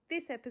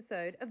This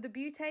episode of the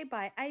Beauté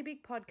by ABIC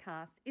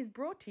podcast is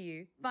brought to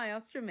you by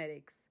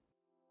Austramedex.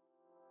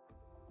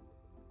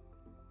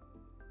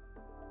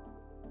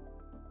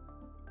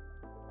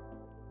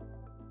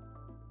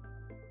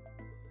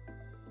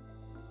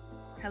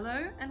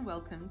 Hello and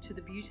welcome to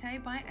the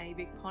Beauté by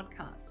ABIC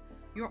podcast,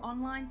 your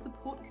online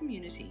support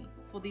community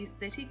for the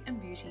aesthetic and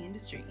beauty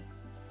industry.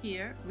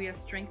 Here, we are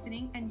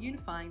strengthening and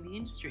unifying the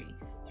industry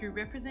through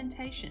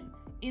representation,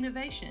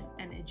 innovation,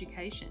 and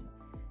education.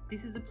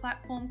 This is a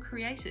platform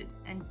created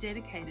and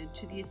dedicated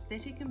to the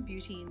aesthetic and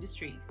beauty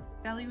industry,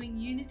 valuing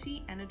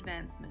unity and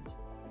advancement.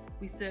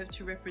 We serve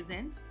to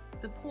represent,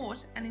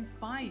 support, and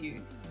inspire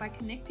you by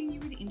connecting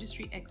you with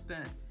industry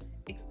experts,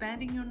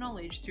 expanding your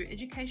knowledge through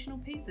educational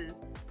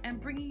pieces,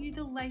 and bringing you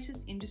the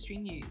latest industry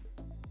news.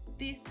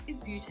 This is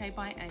Beauté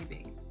by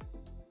ABIC.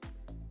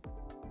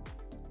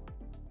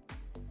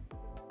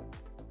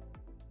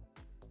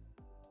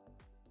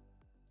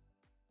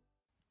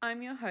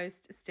 I'm your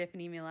host,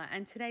 Stephanie Miller,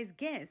 and today's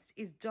guest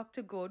is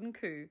Dr. Gordon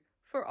Khoo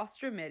for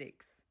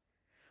Austramedex.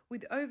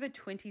 With over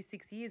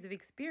 26 years of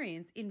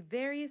experience in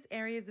various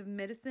areas of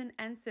medicine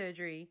and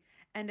surgery,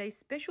 and a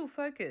special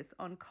focus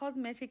on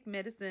cosmetic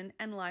medicine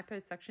and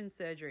liposuction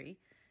surgery,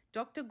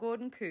 Dr.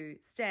 Gordon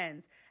Khoo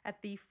stands at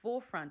the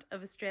forefront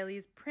of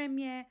Australia's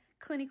premier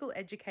clinical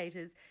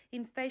educators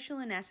in facial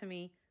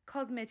anatomy,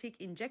 cosmetic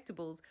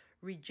injectables,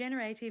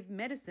 regenerative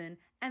medicine,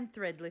 and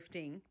thread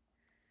lifting.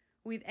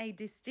 With a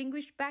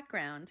distinguished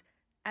background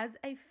as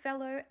a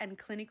fellow and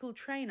clinical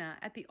trainer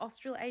at the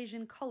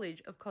Australasian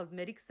College of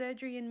Cosmetic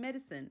Surgery and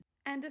Medicine,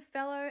 and a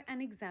fellow and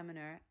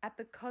examiner at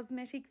the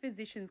Cosmetic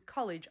Physicians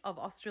College of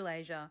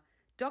Australasia,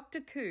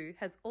 Dr. Khoo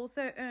has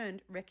also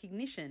earned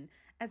recognition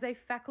as a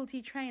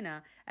faculty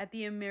trainer at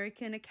the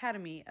American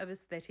Academy of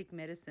Aesthetic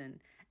Medicine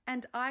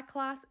and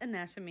I-Class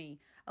Anatomy,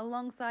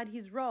 alongside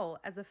his role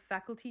as a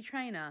faculty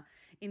trainer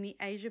in the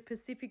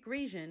Asia-Pacific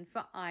region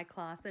for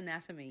I-Class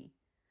Anatomy.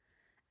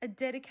 A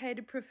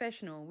dedicated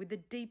professional with a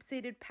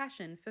deep-seated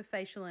passion for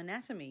facial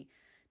anatomy,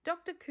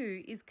 Dr.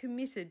 Khoo is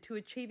committed to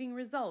achieving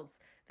results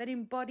that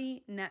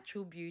embody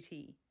natural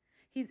beauty.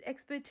 His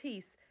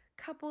expertise,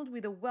 coupled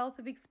with a wealth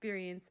of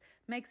experience,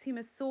 makes him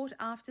a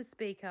sought-after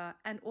speaker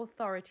and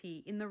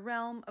authority in the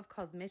realm of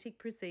cosmetic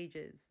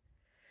procedures.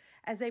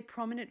 As a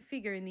prominent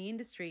figure in the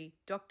industry,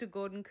 Dr.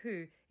 Gordon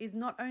Khoo is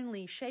not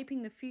only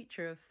shaping the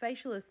future of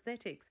facial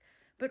aesthetics,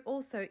 but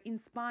also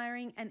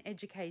inspiring and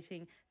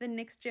educating the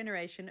next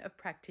generation of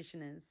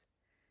practitioners.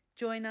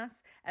 Join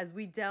us as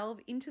we delve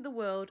into the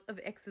world of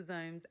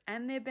exosomes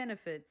and their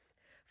benefits.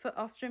 For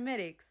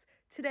Austramedex,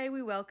 today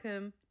we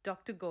welcome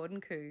Dr. Gordon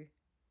Khoo.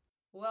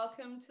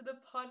 Welcome to the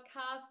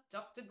podcast,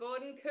 Dr.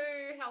 Gordon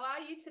Khoo. How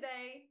are you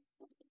today?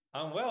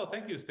 I'm well,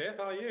 thank you, Steph.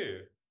 How are you?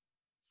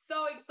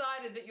 So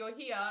excited that you're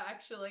here,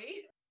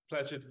 actually.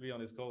 Pleasure to be on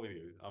this call with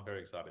you. I'm very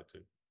excited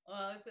too.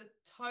 Well, it's a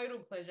total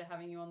pleasure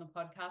having you on the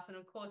podcast. And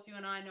of course, you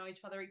and I know each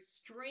other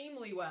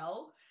extremely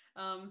well.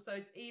 So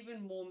it's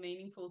even more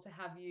meaningful to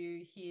have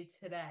you here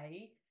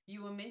today.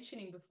 You were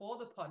mentioning before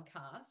the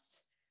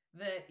podcast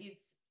that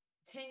it's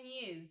 10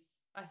 years,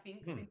 I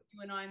think, since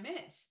you and I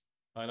met.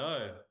 I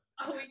know.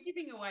 Are we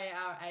giving away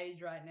our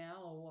age right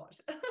now or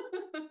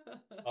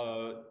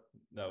what?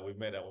 No, we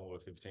met when we were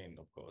 15,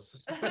 of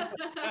course.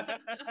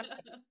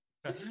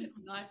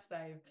 Nice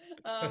save.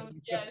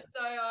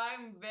 So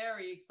I'm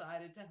very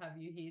excited to have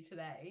you here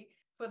today.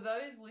 For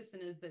those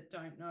listeners that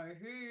don't know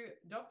who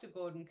Dr.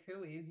 Gordon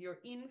Khoo is, you're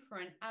in for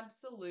an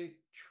absolute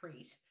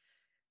treat.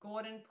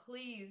 Gordon,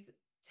 please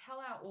tell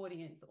our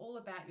audience all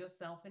about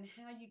yourself and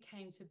how you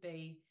came to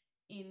be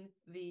in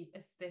the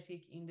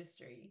aesthetic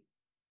industry.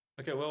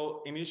 Okay,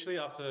 well, initially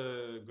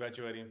after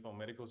graduating from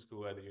medical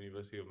school at the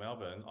University of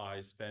Melbourne, I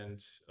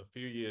spent a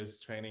few years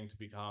training to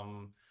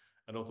become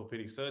an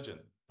orthopedic surgeon,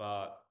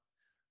 but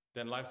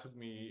then life took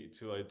me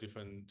to a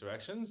different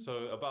direction.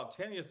 So about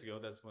 10 years ago,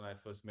 that's when I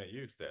first met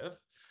you, Steph.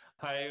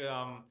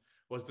 I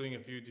was doing a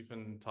few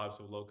different types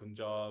of locum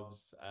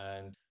jobs.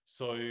 And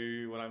so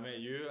when I met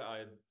you,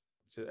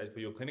 for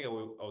your clinic, I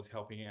was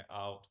helping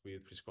out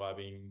with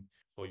prescribing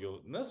for your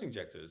nurse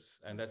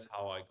injectors. And that's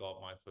how I got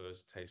my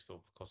first taste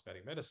of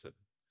cosmetic medicine.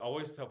 I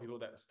always tell people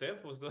that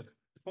Steph was the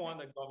one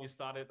that got me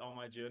started on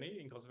my journey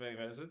in cosmetic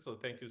medicine. So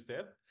thank you,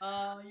 Steph.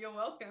 You're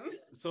welcome.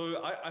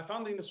 So I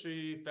found the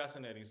industry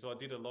fascinating. So I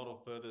did a lot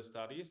of further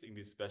studies in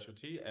this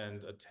specialty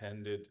and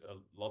attended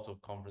lots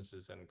of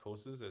conferences and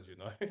courses, as you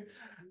know,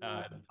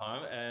 at the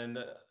time.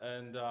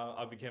 And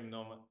I became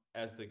known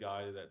as the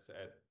guy that's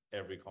at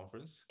every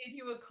conference.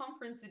 You were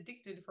conference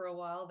addicted for a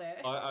while there.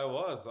 I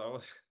was,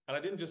 and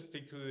I didn't just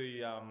stick to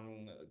the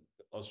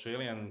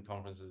Australian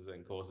conferences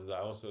and courses. I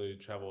also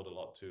traveled a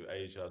lot to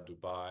Asia,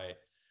 Dubai,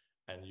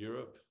 and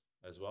Europe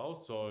as well.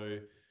 So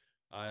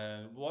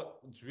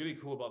what's really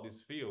cool about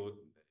this field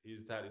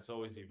is that it's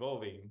always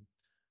evolving.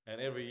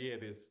 And every year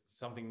there's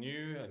something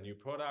new, a new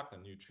product, a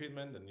new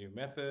treatment, a new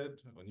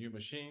method, a new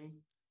machine.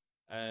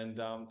 And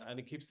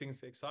it keeps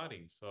things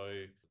exciting.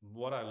 So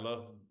what I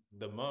love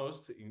the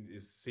most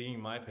is seeing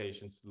my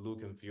patients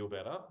look and feel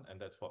better. And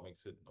that's what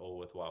makes it all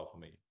worthwhile for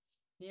me.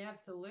 Yeah,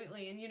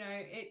 absolutely. And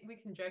we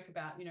can joke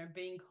about,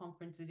 being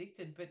conference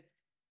addicted, but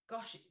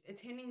gosh,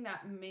 attending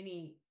that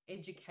many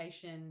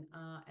education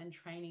and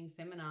training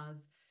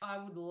seminars, I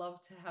would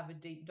love to have a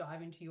deep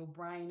dive into your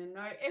brain and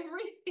know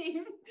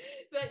everything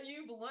that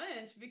you've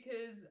learned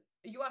because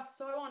you are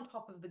so on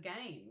top of the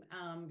game.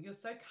 You're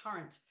so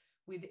current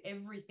with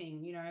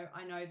everything.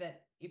 I know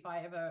that if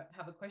I ever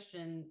have a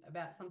question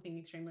about something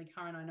extremely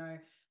current, I know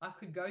I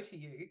could go to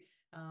you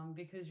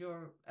because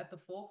you're at the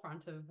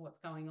forefront of what's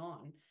going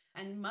on.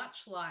 And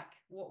much like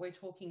what we're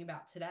talking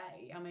about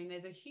today, I mean,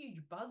 there's a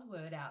huge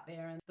buzzword out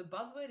there, and the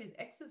buzzword is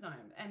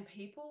exosome, and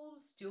people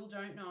still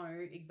don't know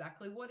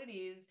exactly what it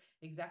is,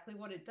 exactly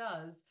what it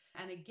does.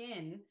 And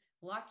again,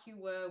 like you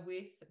were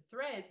with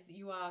threads,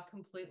 you are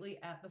completely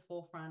at the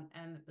forefront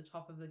and at the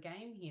top of the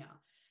game here.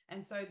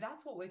 And so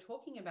that's what we're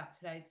talking about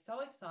today. It's so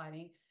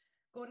exciting.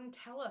 Gordon,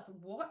 tell us,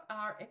 what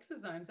are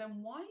exosomes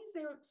and why is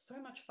there so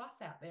much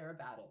fuss out there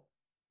about it?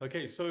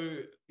 Okay, so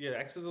yeah,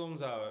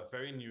 exosomes are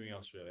very new in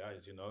Australia,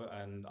 as you know,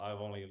 and I've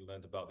only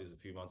learned about this a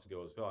few months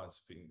ago as well.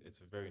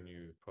 It's a very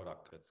new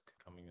product that's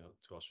coming out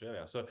to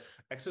Australia. So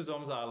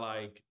exosomes are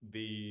like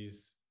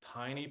these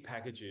tiny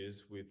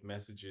packages with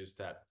messages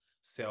that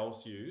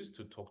cells use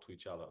to talk to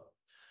each other.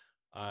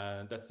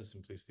 And that's the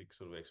simplistic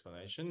sort of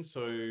explanation.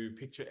 So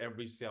picture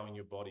every cell in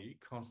your body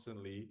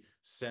constantly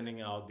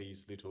sending out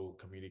these little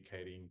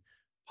communicating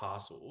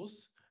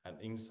parcels, and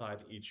inside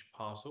each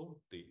parcel,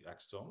 the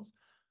exosomes,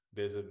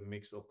 there's a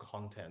mix of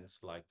contents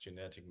like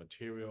genetic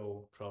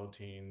material,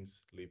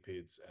 proteins,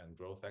 lipids, and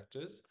growth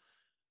factors.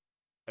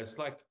 It's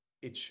like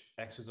each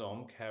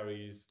exosome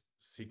carries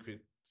secret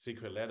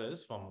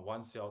letters from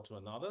one cell to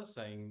another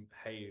saying,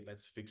 hey,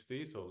 let's fix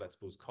this or let's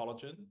boost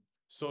collagen.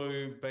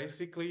 So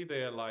basically,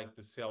 they're like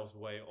the cell's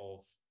way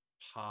of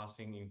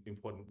passing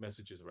important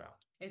messages around.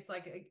 It's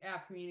like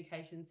our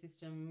communication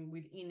system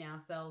within our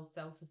cells,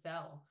 cell to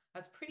cell.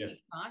 That's pretty Yes.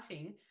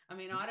 exciting. I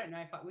mean, I don't know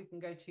if we can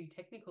go too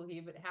technical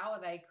here, but how are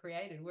they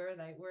created? Where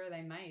are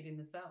they made in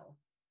the cell?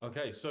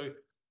 Okay, so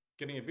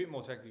getting a bit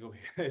more technical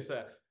here is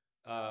that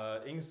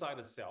inside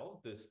the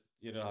cell, this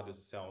you know how there's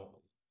a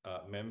cell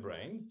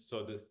membrane.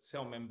 So the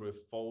cell membrane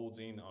folds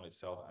in on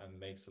itself and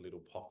makes a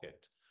little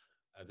pocket.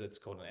 That's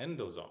called an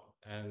endosome.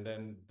 And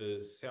then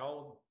the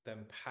cell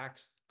then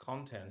packs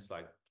contents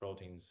like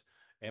proteins,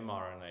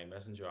 mRNA,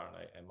 messenger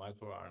RNA, and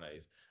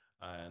microRNAs,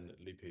 and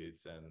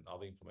lipids and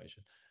other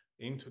information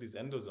into these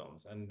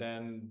endosomes. And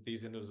then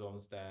these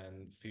endosomes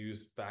then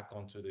fuse back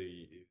onto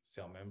the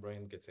cell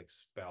membrane, gets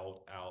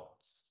expelled out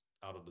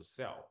of the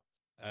cell.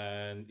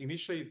 And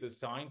initially, the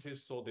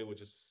scientists thought they were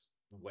just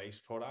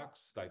waste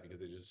products, like because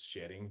they're just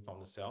shedding from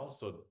the cell.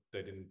 So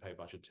they didn't pay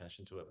much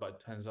attention to it. But it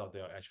turns out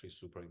they're actually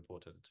super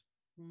important.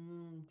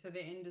 So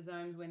they're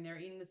endosomes when they're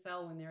in the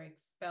cell, when they're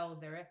expelled,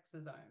 they're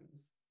exosomes.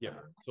 All Yeah.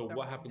 right. So So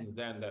what happens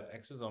then? That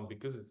exosome,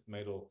 because it's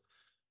made of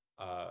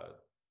uh,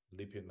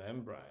 lipid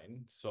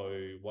membrane.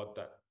 So what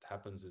that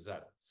happens is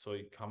that so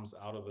it comes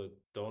out of a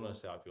donor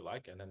cell, if you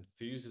like, and then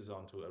fuses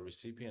onto a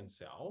recipient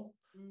cell.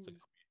 So it mm,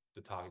 could be,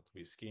 the target could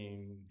be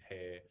skin,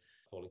 hair,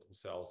 follicle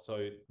cells.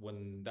 So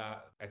when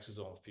that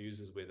exosome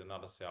fuses with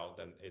another cell,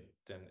 then it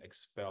then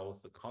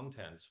expels the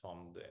contents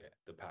from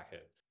the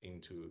packet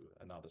into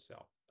another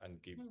cell and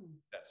give mm.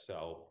 that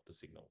cell the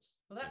signals.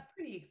 Well, that's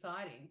pretty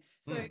exciting.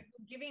 So Mm.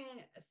 you're giving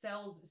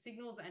cells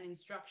signals and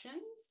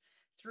instructions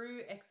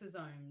through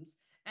exosomes.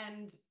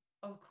 And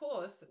of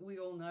course, we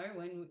all know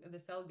when the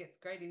cell gets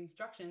great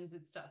instructions,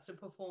 it starts to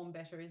perform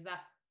better. Is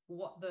that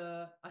what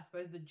I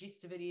suppose the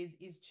gist of it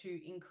is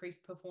to increase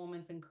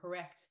performance and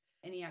correct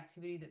any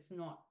activity that's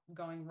not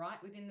going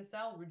right within the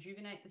cell,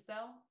 rejuvenate the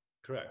cell?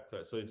 Correct.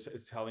 Correct. So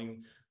it's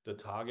telling the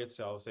target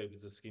cell, say if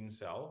it's a skin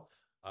cell,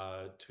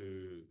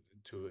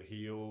 to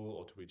heal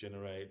or to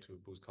regenerate, to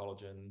boost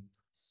collagen.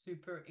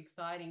 Super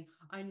exciting.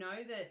 I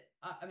know that,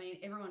 I mean,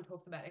 everyone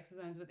talks about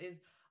exosomes, but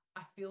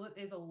I feel that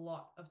there's a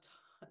lot of,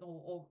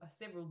 or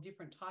several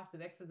different types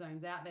of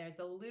exosomes out there. It's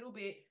a little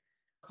bit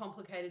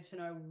complicated to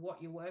know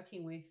what you're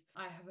working with.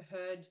 I have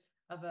heard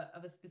of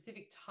a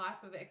specific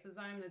type of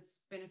exosome that's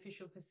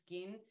beneficial for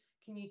skin.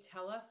 Can you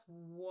tell us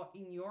what,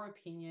 in your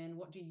opinion,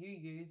 what do you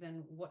use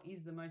and what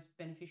is the most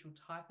beneficial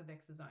type of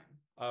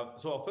exosome?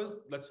 So first,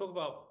 let's talk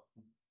about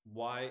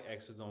why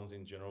exosomes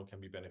in general can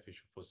be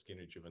beneficial for skin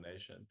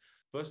rejuvenation.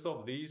 First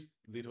off, these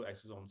little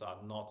exosomes are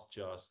not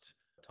just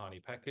tiny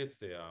packets,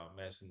 they are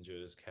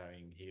messengers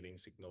carrying healing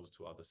signals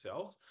to other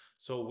cells.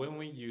 So when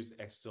we use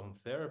exosome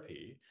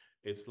therapy,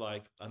 it's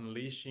like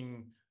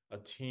unleashing a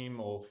team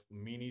of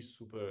mini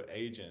super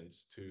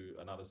agents to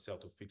another cell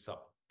to fix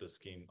up the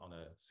skin on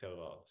a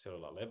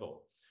cellular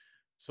level.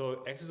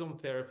 So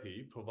exosome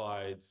therapy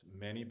provides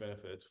many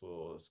benefits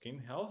for skin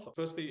health.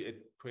 Firstly,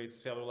 it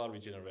creates cellular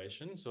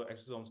regeneration. So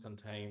exosomes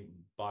contain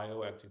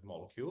bioactive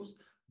molecules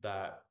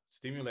that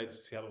stimulate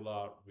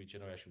cellular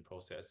regeneration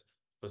process,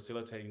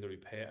 facilitating the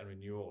repair and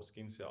renewal of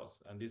skin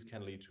cells. And this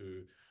can lead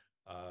to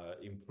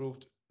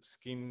improved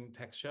skin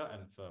texture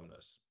and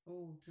firmness.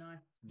 Oh,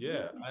 nice.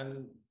 Yeah,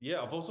 and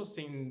yeah, I've also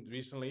seen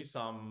recently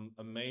some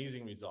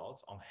amazing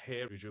results on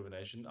hair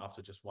rejuvenation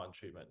after just one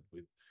treatment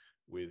with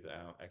with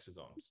our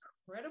exosomes.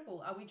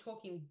 Incredible. Are we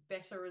talking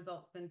better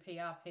results than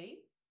PRP?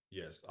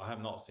 Yes, I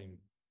have not seen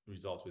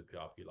results with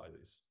PRP like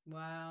this.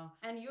 Wow.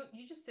 And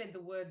you just said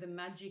the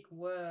magic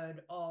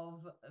word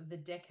of the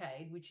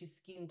decade, which is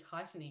skin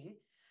tightening.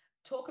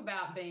 Talk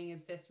about being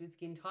obsessed with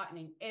skin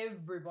tightening.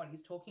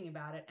 Everybody's talking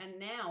about it. And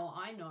now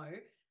I know,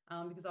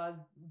 because I was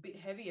a bit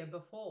heavier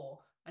before,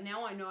 and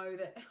now I know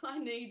that I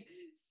need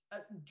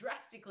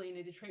drastically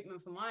need a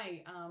treatment for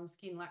my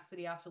skin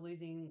laxity after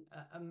losing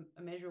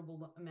a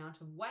measurable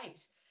amount of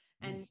weight.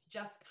 And you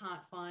just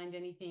can't find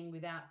anything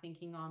without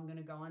thinking, oh, I'm going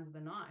to go under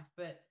the knife.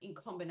 But in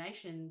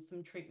combination,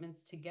 some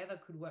treatments together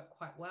could work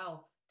quite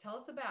well. Tell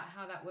us about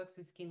how that works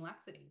with skin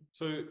laxity.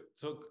 So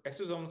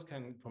exosomes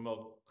can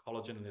promote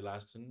collagen and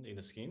elastin in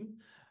the skin,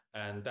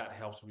 and that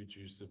helps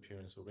reduce the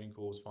appearance of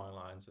wrinkles, fine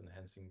lines,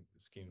 enhancing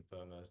skin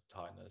firmness,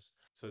 tightness.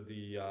 So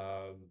the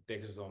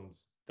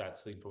exosomes,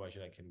 that's the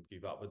information I can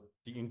give out. But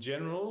in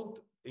general,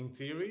 in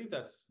theory,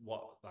 that's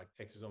what like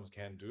exosomes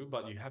can do,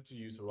 but you have to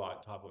use the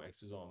right type of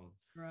exosome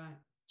Right.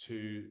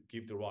 to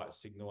give the right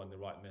signal and the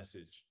right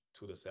message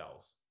to the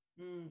cells.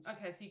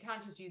 Okay, so you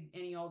can't just use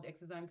any old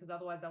exosome because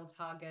otherwise they'll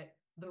target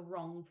the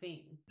wrong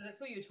thing. So that's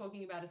what you're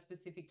talking about, is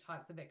specific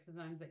types of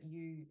exosomes that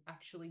you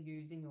actually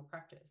use in your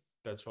practice.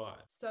 That's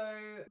right. So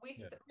with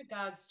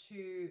regards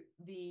to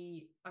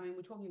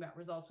we're talking about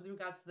results. With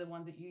regards to the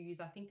ones that you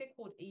use, I think they're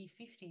called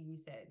E50, you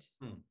said.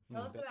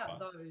 Tell us about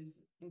those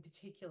in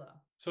particular.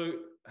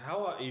 So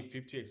how are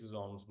E50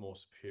 exosomes more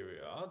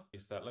superior?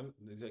 Is that, let me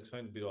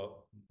explain a bit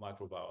of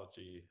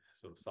microbiology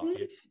sort of stuff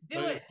here.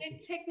 Do it.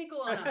 Get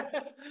technical on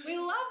it. We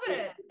love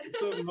it.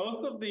 So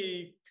most of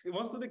the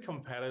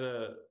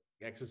competitor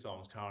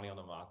exosomes currently on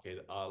the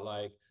market are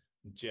like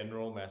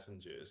general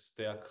messengers.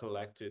 They are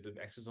collected, the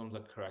exosomes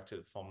are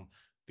collected from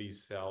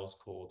these cells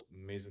called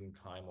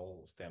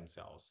mesenchymal stem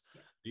cells.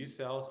 Yeah. These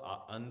cells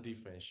are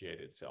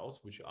undifferentiated cells,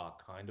 which are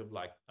kind of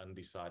like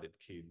undecided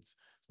kids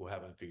who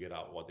haven't figured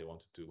out what they want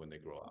to do when they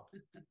grow up.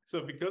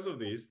 So because of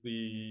this,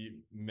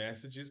 the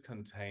messages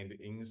contained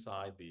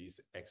inside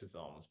these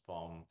exosomes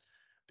from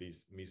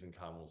these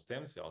mesenchymal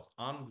stem cells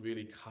aren't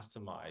really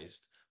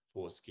customized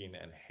for skin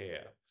and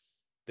hair.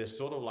 They're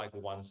sort of like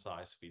one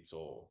size fits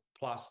all.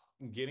 Plus,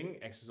 getting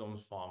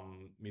exosomes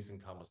from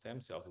mesenchymal stem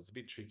cells is a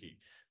bit tricky.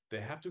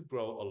 They have to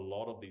grow a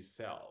lot of these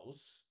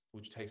cells,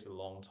 which takes a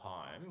long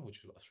time,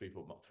 which is 3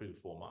 to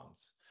 4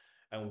 months.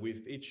 And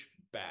with each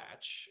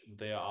batch,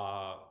 there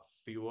are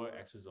fewer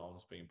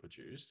exosomes being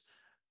produced,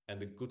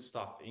 and the good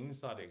stuff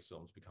inside the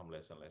exosomes become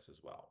less and less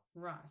as well.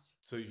 Right.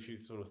 So if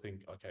you sort of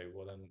think, okay,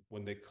 well then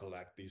when they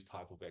collect these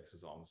type of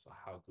exosomes,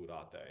 how good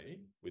are they?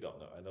 We don't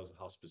know. And also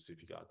how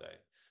specific are they?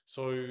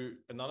 So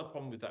another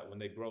problem with that, when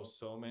they grow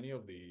so many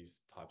of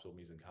these types of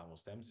mesenchymal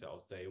stem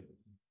cells, they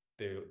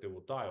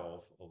will die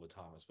off over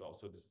time as well.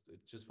 So it's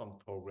just from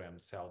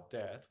programmed cell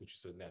death, which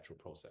is a natural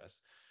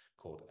process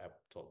called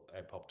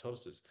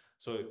apoptosis.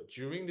 So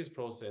during this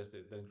process,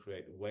 they then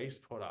create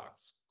waste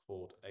products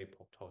called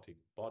apoptotic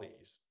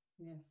bodies.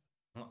 Yes.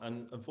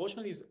 And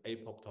unfortunately, these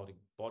apoptotic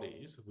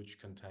bodies, which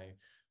contain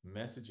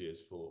messages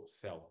for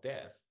cell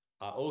death,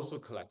 are also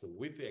collected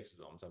with the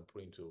exosomes and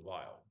put into a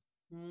vial.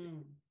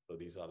 So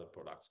these are the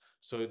products.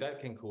 So that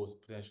can cause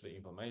potentially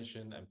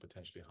inflammation and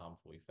potentially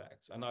harmful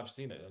effects. And I've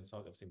seen it. And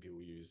so I've seen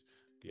people use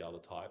the other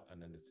type,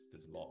 and then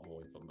there's a lot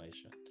more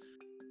inflammation.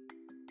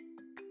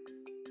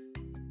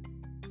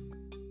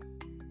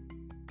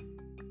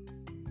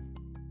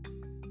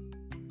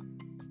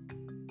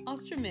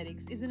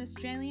 Austramedex is an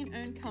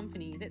Australian-owned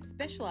company that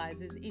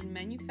specialises in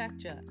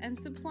manufacture and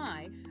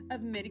supply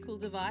of medical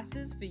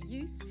devices for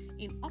use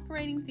in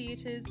operating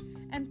theatres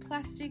and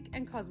plastic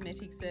and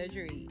cosmetic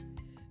surgery.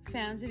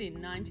 Founded in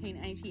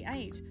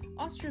 1988,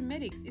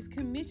 Austramedex is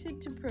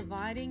committed to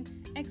providing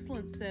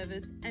excellent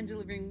service and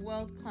delivering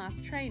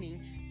world-class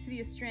training to the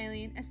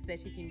Australian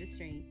aesthetic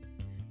industry.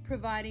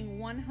 Providing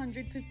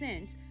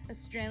 100%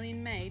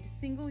 Australian-made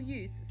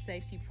single-use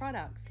safety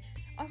products,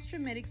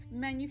 Austramedex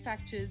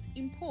manufactures,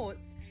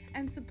 imports,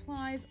 and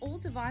supplies all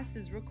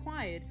devices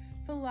required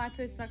for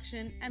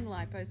liposuction and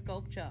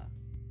liposculpture.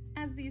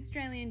 As the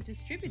Australian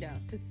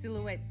distributor for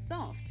Silhouette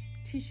Soft,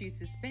 tissue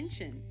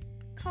suspension,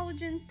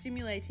 collagen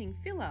stimulating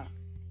filler,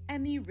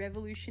 and the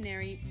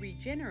revolutionary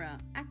Regenera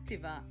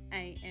Activa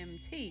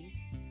AMT,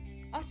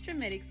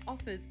 Austramedex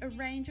offers a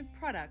range of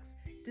products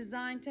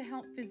designed to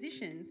help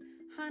physicians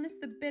harness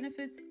the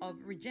benefits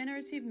of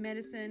regenerative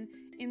medicine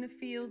in the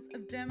fields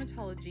of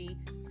dermatology,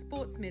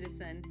 sports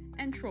medicine,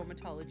 and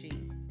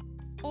traumatology.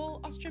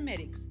 All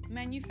Austramedex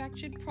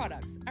manufactured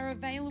products are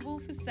available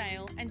for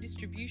sale and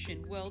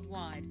distribution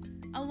worldwide,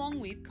 along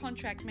with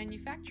contract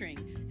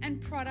manufacturing and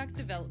product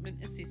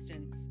development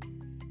assistance.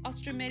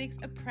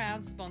 Austramedex are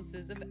proud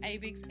sponsors of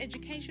ABIC's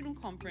educational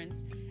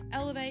conference,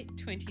 Elevate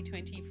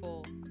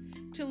 2024.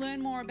 To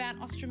learn more about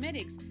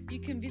Austramedex, you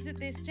can visit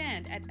their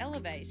stand at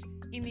Elevate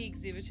in the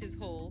Exhibitors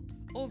Hall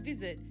or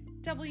visit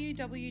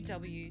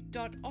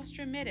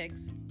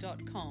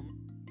www.austramedex.com.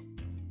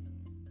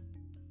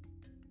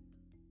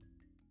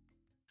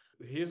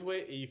 Here's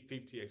where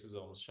E50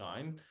 exosomes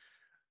shine.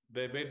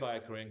 They're made by a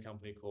Korean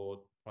company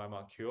called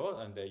Primark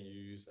Cure, and they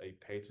use a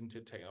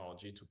patented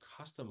technology to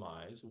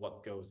customize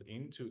what goes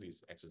into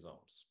these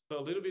exosomes. So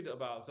a little bit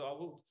about, so I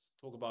will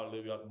talk about a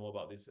little bit more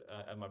about this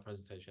at my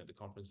presentation at the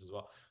conference as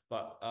well.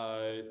 But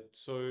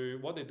so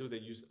what they do, they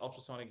use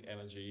ultrasonic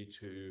energy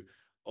to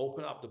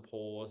open up the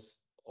pores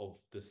of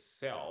the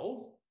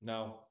cell.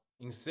 Now,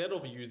 instead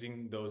of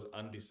using those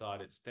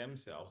undecided stem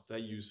cells, they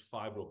use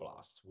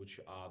fibroblasts, which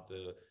are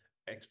the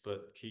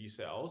expert key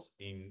cells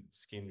in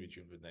skin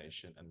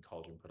rejuvenation and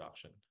collagen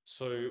production.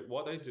 So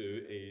what they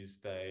do is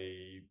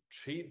they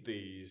treat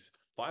these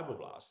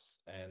fibroblasts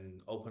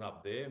and open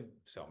up their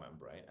cell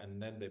membrane,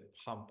 and then they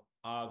pump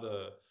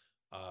other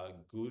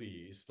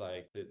goodies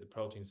like the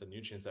proteins and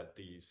nutrients that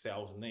the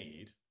cells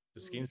need,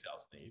 the skin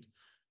cells need,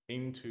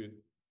 into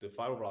the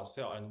fibroblast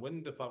cell. And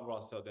when the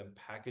fibroblast cell then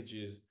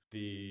packages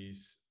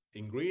these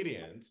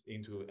ingredients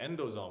into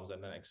endosomes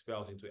and then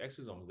expels into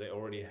exosomes, they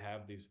already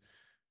have these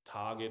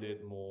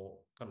targeted, more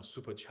kind of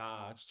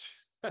supercharged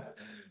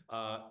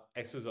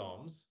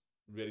exosomes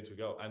ready to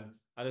go.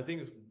 And the thing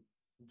is,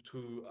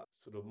 to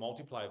sort of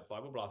multiply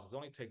fibroblasts, it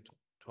only take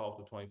 12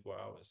 to 24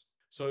 hours.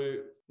 So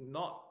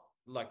not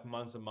like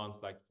months and months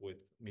like with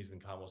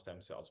mesenchymal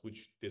stem cells,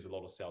 which there's a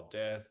lot of cell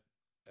death,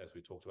 as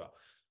we talked about.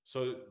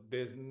 So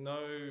there's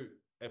no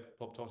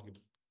apoptotic,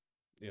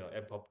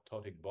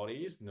 apoptotic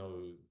bodies,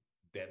 no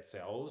dead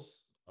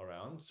cells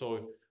around.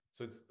 So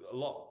it's a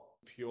lot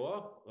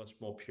much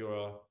more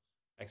pure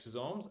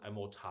exosomes and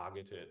more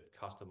targeted,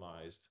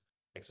 customized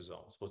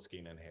exosomes for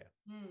skin and hair.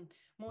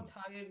 More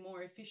targeted,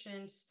 more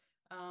efficient.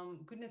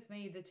 Goodness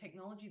me, the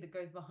technology that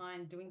goes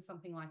behind doing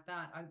something like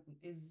that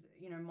is,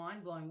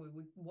 mind blowing with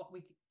what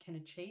we can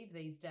achieve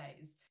these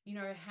days.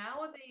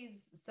 How are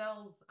these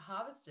cells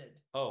harvested?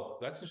 Oh,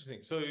 that's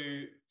interesting.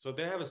 So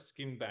they have a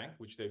skin bank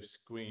which they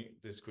screen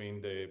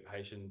the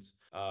patients,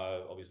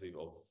 obviously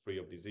free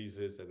of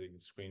diseases. They've been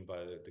screened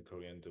by the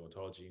Korean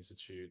Dermatology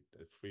Institute,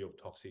 free of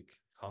toxic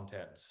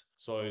contents.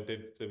 So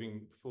they've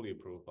been fully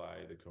approved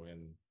by the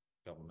Korean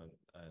government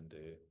and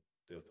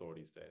the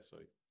authorities there. So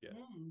yeah.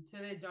 So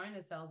they're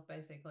donor cells,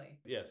 basically.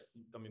 Yes,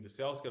 I mean the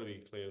cells got to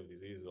be clear of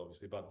diseases,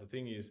 obviously, but the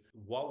thing is,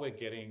 what we're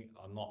getting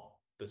are not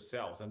the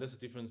cells, and there's a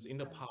difference. In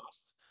the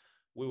past,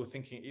 we were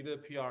thinking either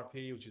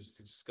PRP, which is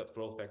just got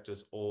growth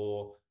factors,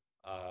 or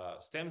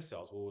stem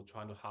cells. We were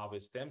trying to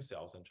harvest stem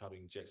cells and try to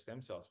inject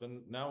stem cells. But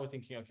now we're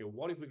thinking, okay,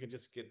 what if we can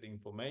just get the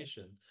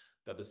information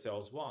that the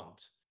cells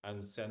want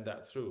and send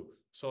that through?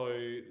 So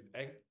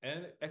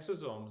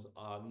exosomes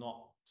are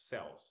not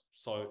cells.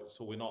 So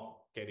we're not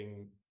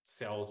getting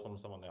cells from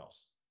someone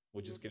else.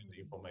 We're just getting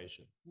the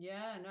information.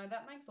 Yeah, no,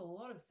 that makes a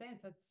lot of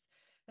sense.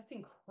 That's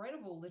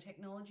incredible, the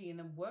technology and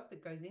the work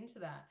that goes into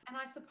that. And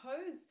I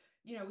suppose,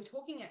 we're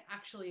talking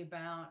actually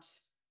about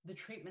the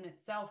treatment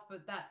itself,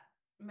 but that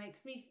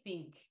makes me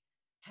think,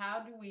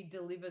 how do we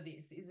deliver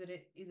this? Is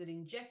it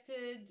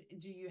injected?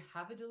 Do you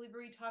have a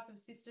delivery type of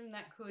system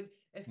that could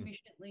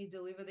efficiently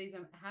deliver these?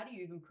 And how do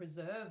you even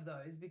preserve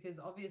those? Because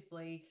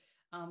obviously,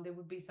 there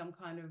would be some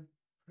kind of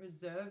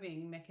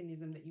preserving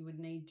mechanism that you would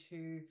need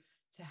to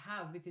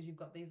have, because you've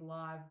got these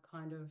live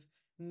kind of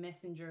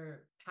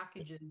messenger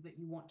packages that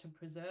you want to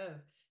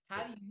preserve.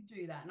 How do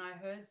you do that? And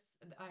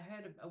I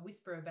heard a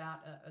whisper about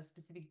a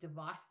specific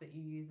device that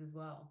you use as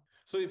well.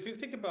 So if you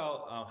think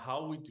about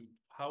how we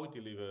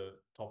deliver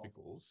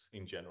topicals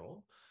in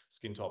general,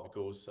 skin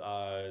topicals,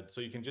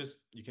 so you can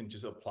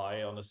just apply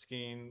it on the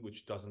skin,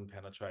 which doesn't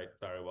penetrate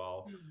very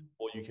well,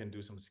 or you can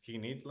do some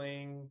skin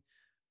needling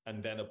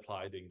and then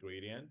apply the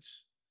ingredient.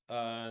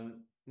 And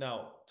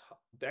now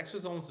the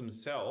exosomes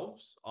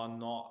themselves are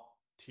not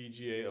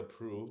TGA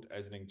approved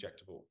as an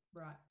injectable.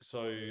 Right.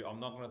 So I'm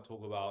not going to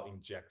talk about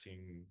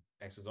injecting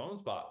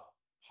exosomes, but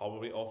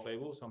probably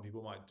off-label. Some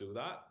people might do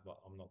that, but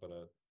I'm not going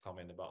to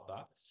comment about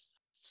that.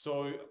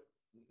 So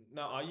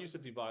now I use a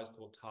device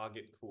called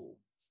Target Cool,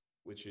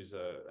 which is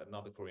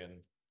another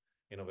Korean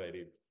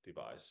innovative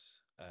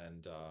device,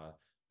 and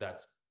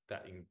that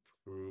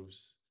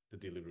improves the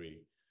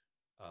delivery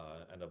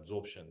and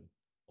absorption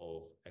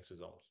of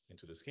exosomes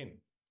into the skin.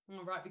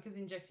 All right, because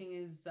injecting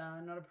is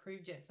not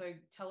approved yet. So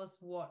tell us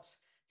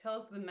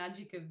the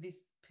magic of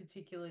this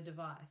particular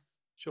device.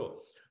 Sure.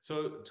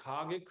 So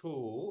Target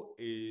Cool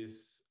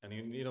is an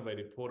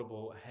innovative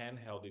portable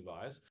handheld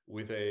device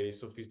with a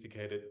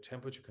sophisticated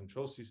temperature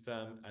control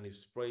system, and it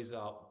sprays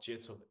out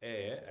jets of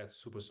air at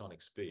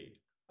supersonic speed.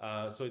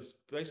 So it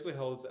basically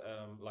holds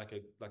like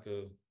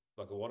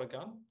a water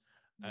gun,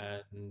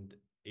 and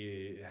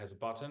it has a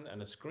button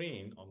and a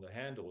screen on the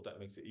handle that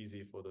makes it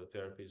easy for the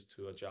therapist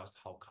to adjust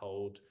how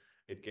cold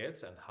it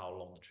gets and how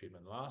long the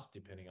treatment lasts,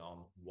 depending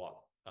on what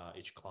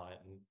each client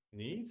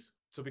needs.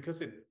 So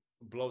because it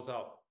blows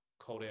out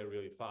cold air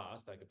really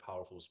fast, like a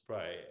powerful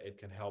spray, it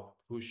can help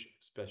push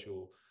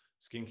special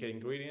skincare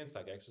ingredients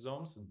like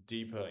exosomes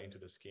deeper into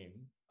the skin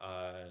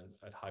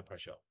at high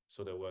pressure,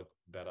 so they work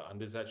better. And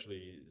there's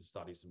actually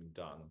studies being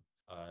done,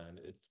 and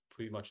it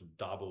pretty much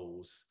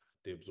doubles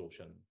the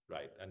absorption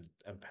rate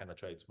and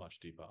penetrates much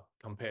deeper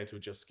compared to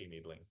just skin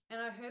needling.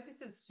 And I heard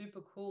this is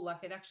super cool.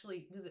 Like it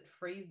actually, does it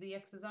freeze the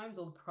exosomes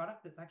or the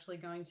product that's actually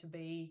going to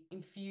be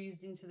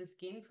infused into the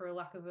skin, for a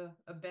lack of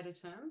a better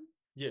term?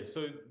 Yeah,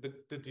 so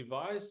the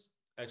device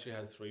actually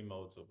has three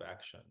modes of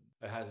action.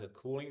 It has a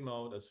cooling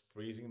mode, a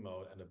freezing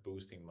mode, and a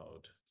boosting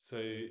mode. So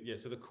yeah,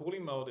 so the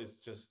cooling mode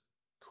is just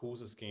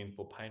cools the skin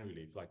for pain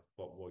relief, like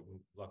what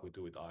like we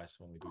do with ice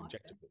when we do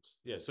injectables.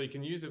 Yeah, so you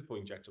can use it for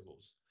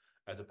injectables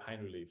as a pain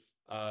relief.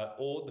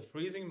 Or the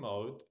freezing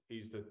mode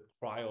is the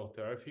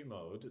cryotherapy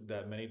mode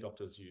that many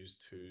doctors use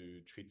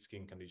to treat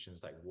skin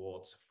conditions like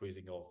warts,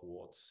 freezing off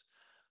warts,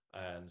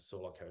 and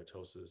solar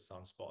keratosis,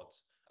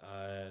 sunspots.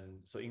 And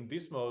so in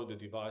this mode, the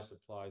device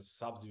applies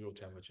sub-zero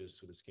temperatures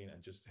to the skin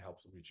and just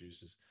helps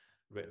reduces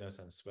redness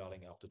and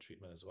swelling after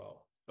treatment as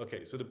well.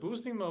 Okay, so the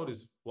boosting mode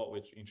is what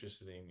we're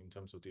interested in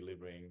terms of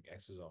delivering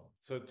exosome.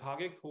 So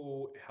Target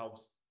Cool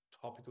helps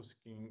topical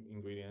skin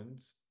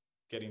ingredients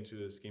get into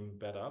the skin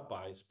better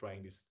by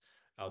spraying these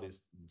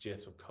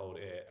jets of cold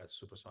air at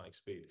supersonic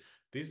speed.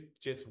 These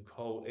jets of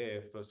cold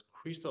air first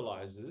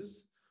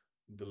crystallizes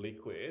the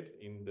liquid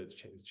in the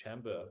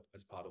chamber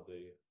as part of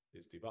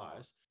this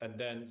device, and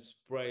then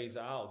sprays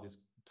out these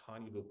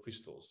tiny little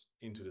crystals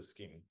into the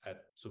skin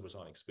at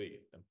supersonic speed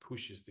and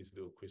pushes these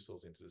little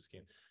crystals into the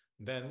skin.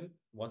 Then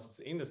once it's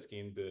in the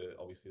skin,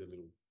 obviously the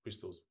little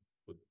crystals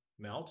would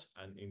melt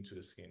and into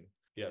the skin.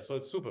 Yeah, so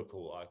it's super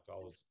cool.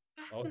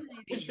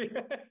 Fascinating.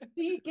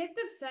 Do you get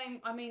the same,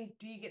 I mean,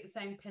 do you get the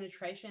same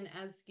penetration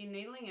as skin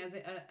needling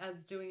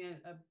as doing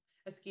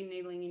a skin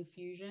needling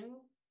infusion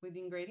with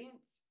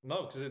ingredients?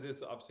 No,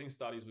 because I've seen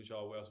studies which I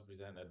also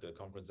present at the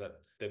conference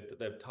that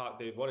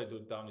what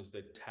they've done is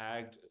they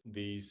tagged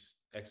these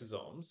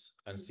exosomes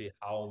and see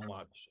how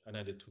much, and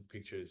then they took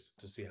pictures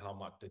to see how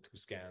much, they took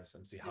scans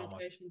and see how much.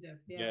 Penetration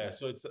depth, yeah. Yeah,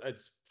 so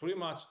it's pretty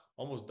much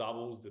almost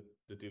doubles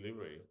the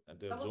delivery and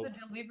the Doubles the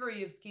absorption.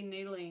 delivery of skin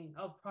needling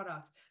of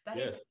product.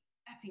 Yes.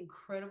 That's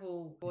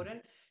incredible,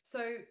 Gordon.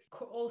 So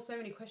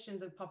many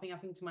questions are popping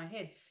up into my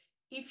head.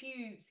 If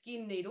you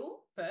skin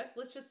needle first,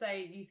 let's just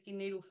say you skin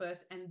needle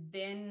first and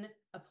then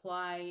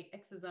apply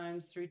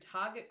exosomes through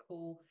Target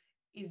Cool,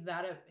 is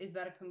that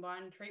a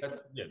combined treatment?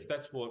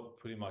 That's what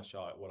pretty much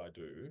what I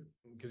do,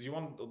 because you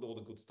want all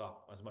the good stuff,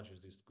 as much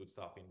as this good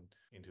stuff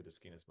into the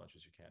skin as much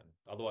as you can.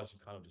 Otherwise,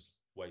 you're kind of just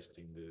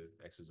wasting the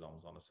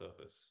exosomes on the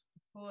surface.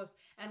 Of course.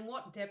 And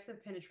what depth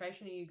of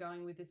penetration are you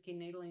going with the skin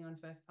needling on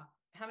first part?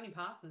 How many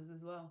passes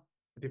as well?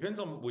 It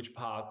depends on which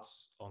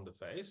parts on the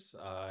face,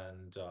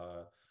 and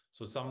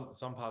so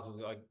some parts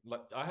like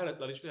I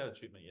literally had a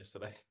treatment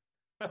yesterday.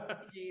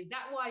 Is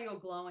that why you're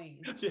glowing?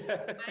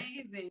 Yeah.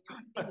 Amazing. Your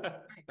skin looks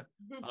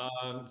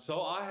great.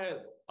 So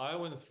I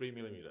went 3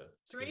 millimeter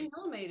skin. 3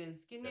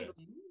 millimeters skin Yeah.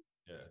 needling.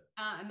 Yeah.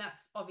 And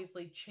that's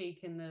obviously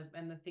cheek and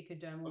the thicker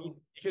dermal. You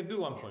can do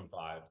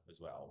 1.5 as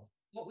well.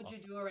 What would you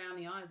do around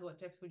the eyes? What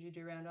depth would you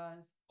do around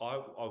eyes? I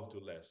would do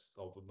less.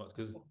 I would not,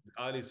 because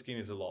eyelid skin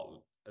is a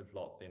lot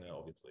thinner,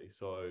 obviously.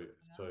 So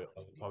I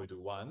would probably do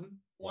one.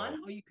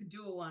 One, or you could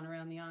do a one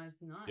around the eyes.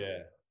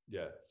 Nice.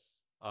 Yeah.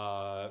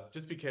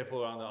 Just be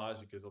careful around the eyes,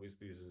 because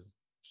obviously this is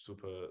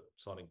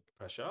supersonic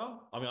pressure.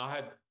 I mean,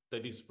 they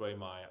did spray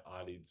my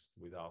eyelids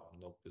there's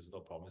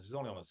no problem. It's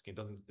only on the skin.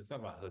 It's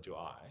not gonna hurt your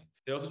eye.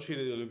 They also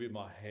treated a little bit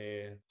my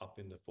hair up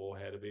in the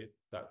forehead a bit.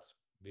 That's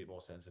a bit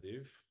more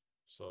sensitive.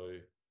 So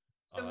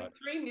with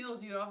 3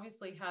 mils, you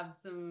obviously have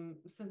some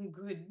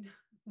good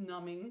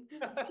numbing.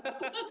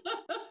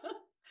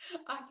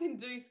 I can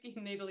do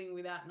skin needling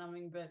without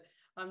numbing, but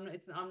I'm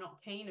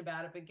not keen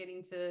about it. But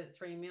getting to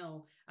 3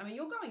 mil, I mean,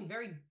 you're going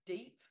very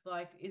deep.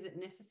 Like, is it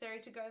necessary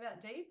to go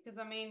that deep? Because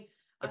I mean,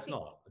 It's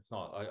not.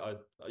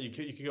 You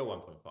could go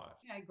 1.5.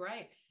 Okay,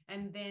 great.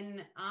 And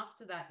then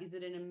after that, is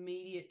it an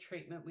immediate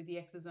treatment with the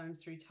exosomes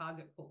through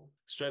Target Cool?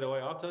 Straight away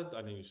after,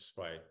 I need to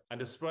spray. And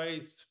the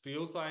spray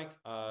feels like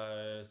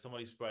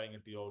somebody spraying a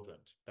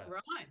deodorant.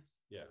 Right.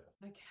 Yeah.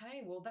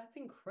 Okay, well, that's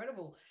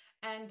incredible.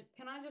 And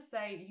can I just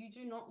say, you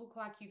do not look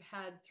like you've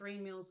had 3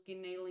 mil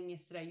skin needling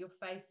yesterday. Your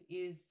face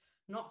is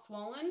not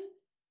swollen.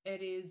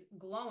 It is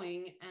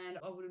glowing, and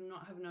I would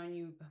not have known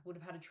you would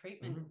have had a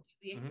treatment. Mm-hmm.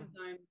 The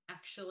exosome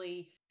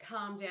actually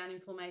calm down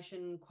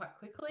inflammation quite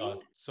quickly.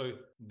 So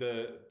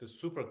the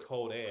super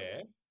cold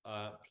air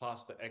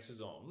plus the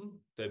exosome,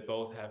 they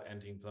both have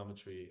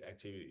anti-inflammatory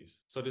activities.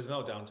 So there's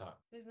no downtime.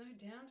 There's no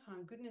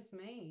downtime. Goodness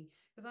me.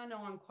 Because I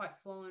know I'm quite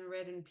swollen,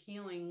 red, and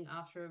peeling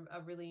after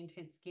a really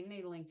intense skin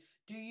needling.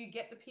 Do you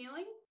get the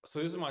peeling? So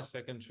this is my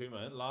second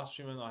treatment. Last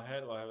treatment I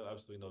had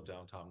absolutely no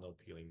downtime, no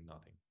peeling,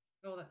 nothing.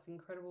 Oh, that's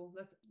incredible.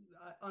 That's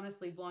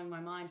honestly blowing my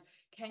mind.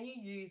 Can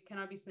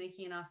I be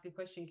sneaky and ask a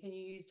question? Can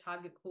you use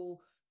Target Cool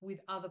with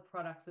other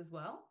products as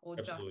well? Or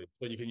absolutely.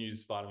 So you can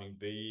use vitamin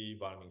B,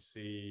 vitamin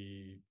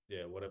C,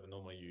 yeah, whatever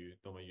normally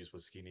use for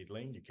skin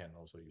needling, you can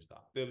also use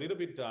that. They're a little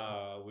bit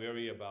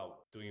wary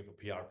about doing it for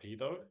PRP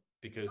though,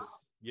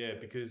 because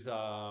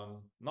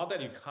not that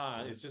you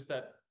can't, it's just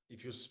that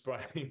if you're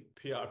spraying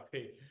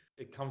PRP,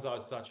 it comes out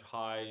at such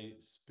high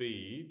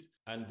speed,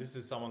 and this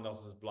is someone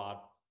else's blood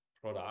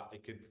product,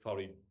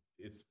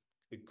 it's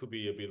it could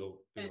be a bit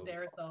Turns of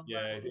aerosol, right?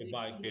 yeah, it You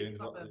might get need into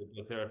proper.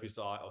 the therapist's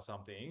eye or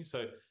something.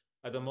 So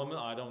at the moment,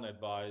 I don't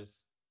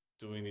advise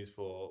doing this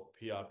for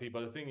PRP.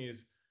 But the thing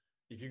is,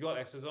 if you got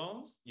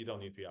exosomes, you don't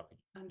need PRP.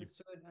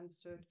 Understood,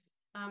 understood.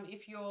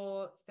 If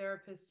your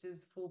therapist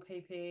is full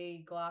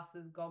PPE,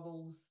 glasses,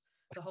 goggles,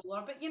 the whole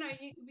lot, but you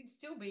would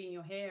still be in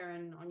your hair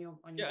and on your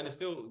Yeah, and it clothes.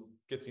 still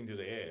gets into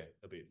the air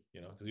a bit,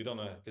 because you don't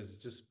know, because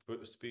it just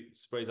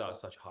sprays out at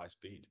such high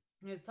speed.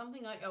 It's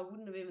something I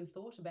wouldn't have even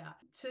thought about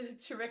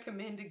to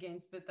recommend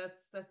against, but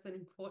that's an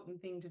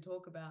important thing to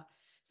talk about.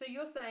 So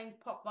you're saying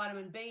pop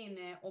vitamin B in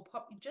there or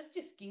pop just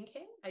your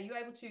skincare? Are you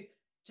able to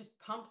just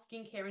pump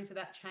skincare into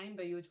that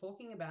chamber you were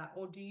talking about,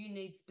 or do you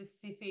need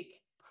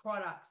specific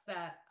products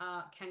that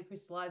can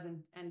crystallize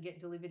and get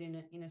delivered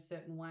in a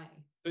certain way?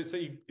 So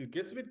it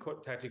gets a bit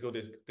tactical.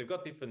 They've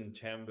got different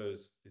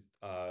chambers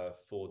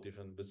for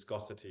different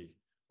viscosity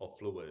of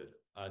fluid,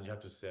 and you have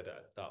to set it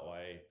that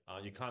way.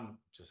 You can't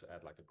just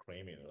add like a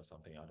cream in it or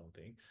something, I don't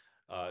think.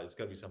 It's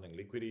got to be something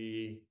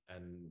liquidy,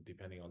 and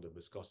depending on the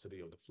viscosity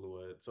of the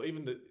fluid. So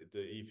even the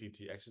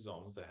E50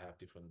 exosomes, they have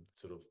different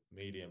sort of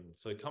medium.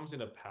 So it comes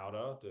in a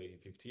powder, the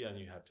E50, and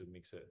you have to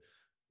mix it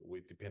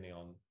with depending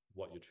on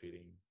what you're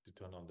treating to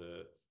turn on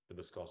the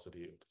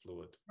viscosity of the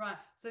fluid. Right.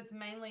 So it's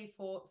mainly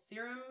for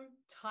serum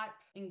type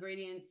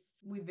ingredients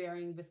with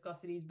varying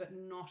viscosities, but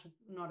not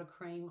a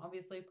cream.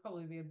 Obviously,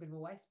 probably be a bit of a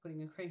waste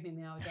putting a cream in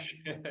there. I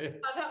don't know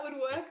how that would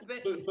work,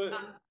 but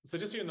So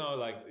just so you know,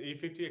 like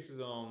E50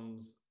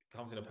 exosomes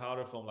comes in a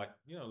powder form, like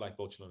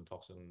botulinum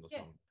toxin or yes.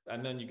 something.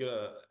 And then you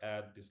gotta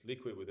add this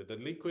liquid with it. The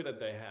liquid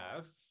that they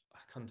have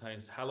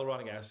contains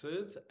hyaluronic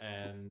acid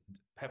and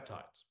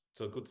peptides.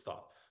 So a good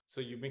start. So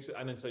you mix it,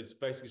 and then so it's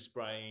basically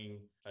spraying,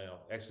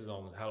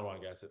 exosomes,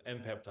 hyaluronic acid, and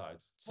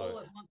peptides. All So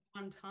at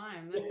one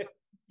time.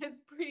 That's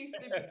pretty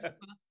super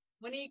duper.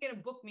 When are you going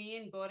to book me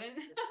in, Gordon?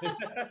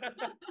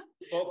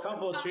 well, come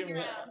for a Coming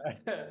treatment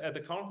around. at the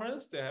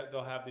conference.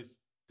 They'll have this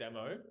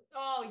demo.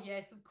 Oh,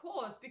 yes, of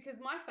course, because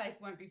my face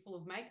won't be full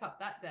of makeup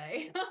that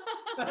day.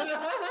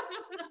 I'll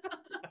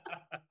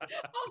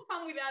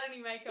come without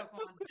any makeup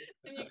on,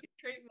 and you can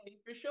treat me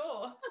for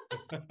sure.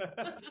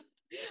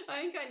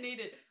 I think I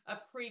needed a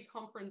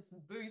pre-conference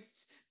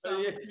boost, so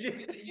I'm going Yes, to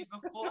visit you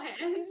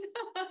beforehand.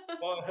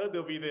 well, I heard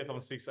they'll be there from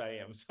 6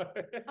 a.m. So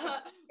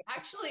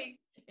Actually,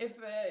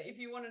 if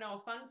you want to know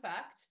a fun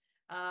fact,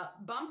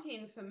 bump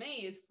in for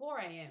me is 4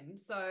 a.m.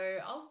 So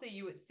I'll see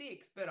you at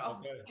 6, but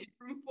I'll be okay, here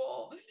from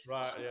 4.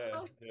 right, I'm yeah,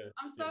 so, yeah,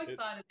 I'm yeah, so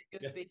excited that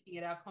you're yeah. speaking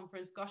at our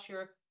conference. Gosh,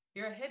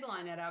 you're a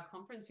headline at our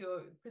conference.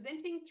 You're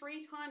presenting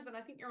 3 times, and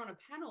I think you're on a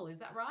panel. Is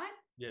that right?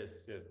 Yes,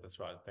 that's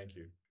right. Thank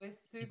you. We're Thank you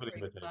for super the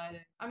invitation.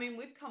 excited. I mean,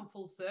 we've come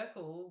full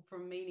circle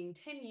from meeting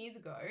 10 years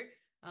ago,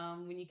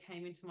 when you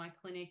came into my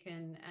clinic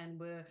and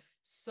were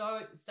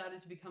so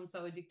started to become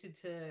so addicted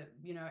to,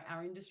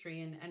 our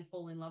industry and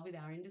fall in love with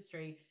our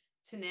industry,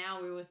 to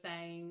now we were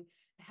saying,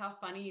 how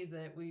funny is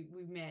it? We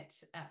met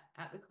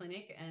at the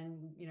clinic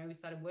and, we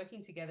started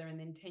working together. And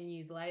then 10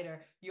 years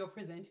later, you're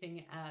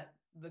presenting at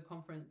the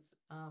conference,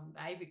 the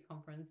ABIC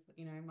conference,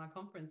 my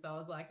conference. So I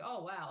was like,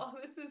 oh, wow,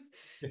 this is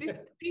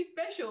pretty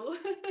special.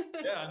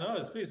 Yeah, I know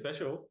it's pretty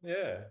special.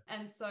 Yeah,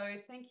 And so,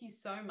 thank you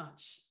so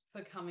much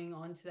for coming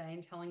on today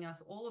and telling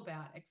us all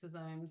about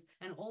exosomes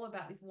and all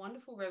about this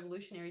wonderful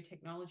revolutionary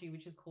technology,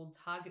 which is called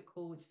Target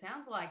Cool, which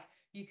sounds like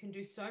you can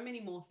do so many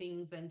more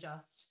things than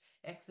just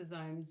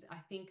exosomes. I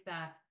think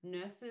that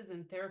nurses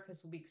and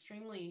therapists will be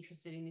extremely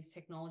interested in this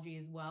technology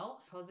as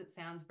well because it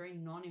sounds very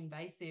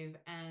non-invasive.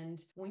 And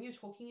when you're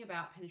talking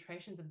about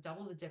penetrations of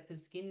double the depth of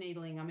skin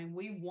needling, I mean,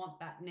 we want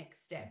that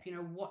next step.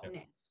 What yeah,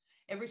 next?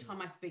 Every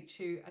time I speak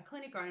to a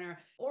clinic owner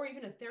or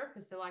even a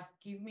therapist, they're like,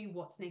 give me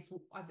what's next.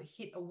 I've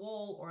hit a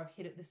wall or I've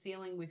hit at the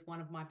ceiling with one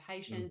of my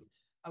patients. mm.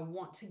 I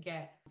want to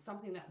get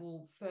something that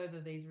will further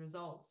these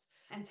results.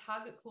 And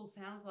Target Cool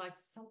sounds like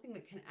something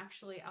that can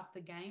actually up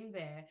the game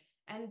there.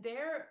 And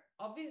they're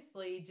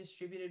obviously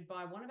distributed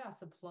by one of our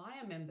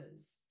supplier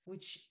members,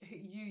 which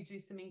you do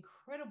some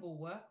incredible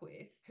work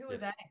with. Who are Yeah.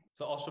 they?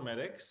 So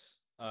Austramedex.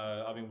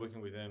 I've been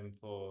working with them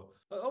for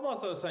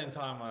almost at the same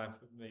time.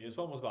 It's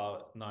almost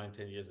about 9,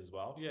 10 years as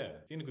well. Yeah,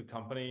 in a good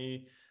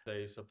company.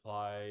 They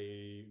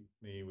supply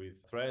me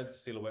with threads,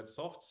 Silhouette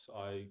Softs.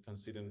 I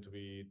consider them to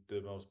be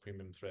the most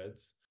premium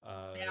threads.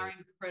 They are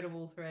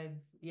incredible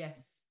threads.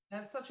 Yes. They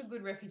have such a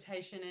good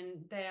reputation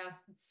and they are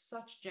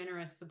such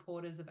generous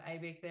supporters of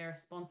ABIC. They're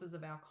sponsors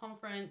of our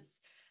conference,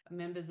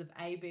 members of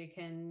ABIC,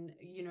 and,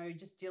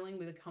 just dealing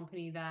with a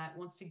company that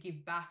wants to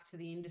give back to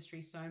the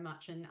industry so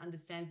much and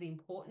understands the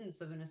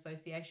importance of an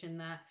association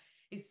that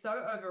is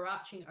so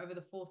overarching over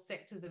the 4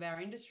 sectors of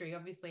our industry.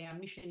 Obviously, our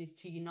mission is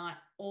to unite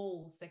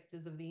all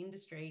sectors of the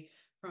industry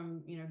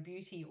from,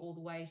 beauty all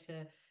the way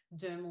to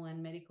dermal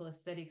and medical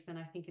aesthetics. And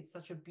I think it's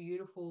such a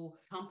beautiful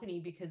company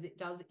because it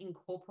does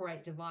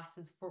incorporate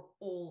devices for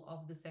all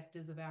of the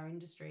sectors of our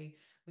industry,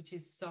 which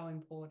is so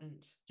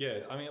important. Yeah,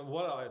 I mean,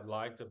 what I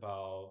liked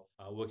about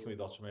working with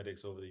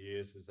Austramedex over the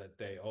years is that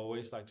they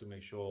always like to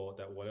make sure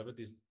that whatever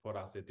these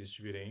products they're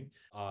distributing,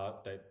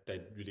 that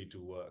they really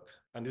do work.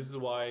 And this is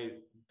why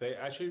They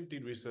actually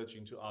did research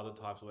into other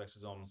types of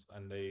exosomes,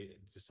 and they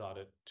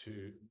decided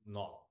to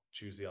not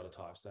choose the other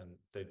types. And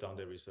they've done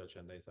their research,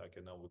 and they thought, okay,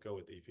 no, we'll go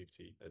with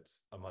E50.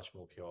 It's a much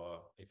more pure,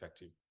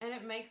 effective. And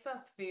it makes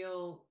us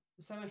feel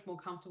so much more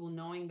comfortable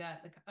knowing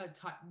that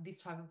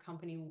this type of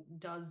company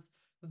does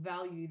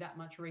value that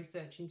much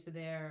research into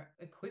their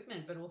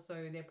equipment, but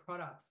also their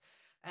products.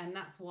 And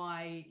that's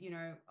why,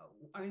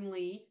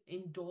 only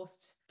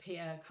endorsed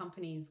peer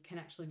companies can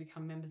actually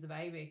become members of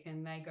ABIC,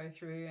 and they go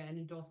through an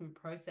endorsement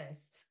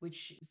process,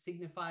 which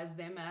signifies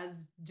them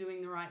as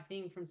doing the right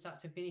thing from start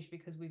to finish,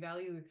 because we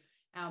value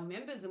our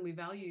members and we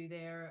value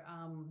their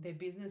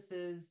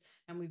businesses,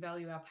 and we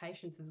value our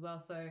patients as well.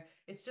 So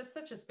it's just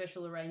such a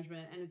special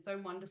arrangement, and it's so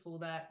wonderful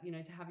that,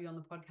 to have you on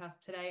the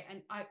podcast today.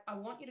 And I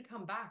want you to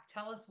come back,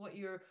 tell us what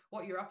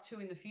you're up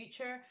to in the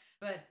future.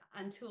 But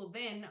until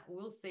then,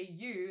 we'll see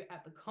you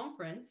at the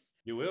conference.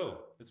 You will.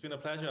 It's been a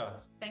pleasure.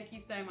 Thank you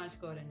so much,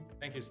 Gordon.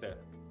 Thank you, Steph.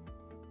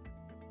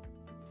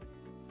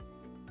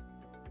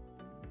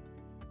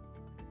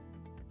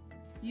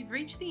 You've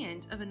reached the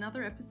end of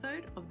another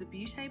episode of the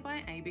Beauté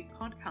by ABIC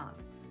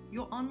podcast,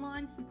 your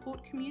online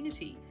support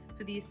community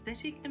for the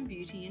aesthetic and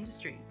beauty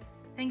industry.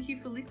 Thank you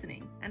for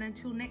listening, and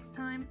until next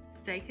time,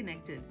 stay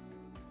connected.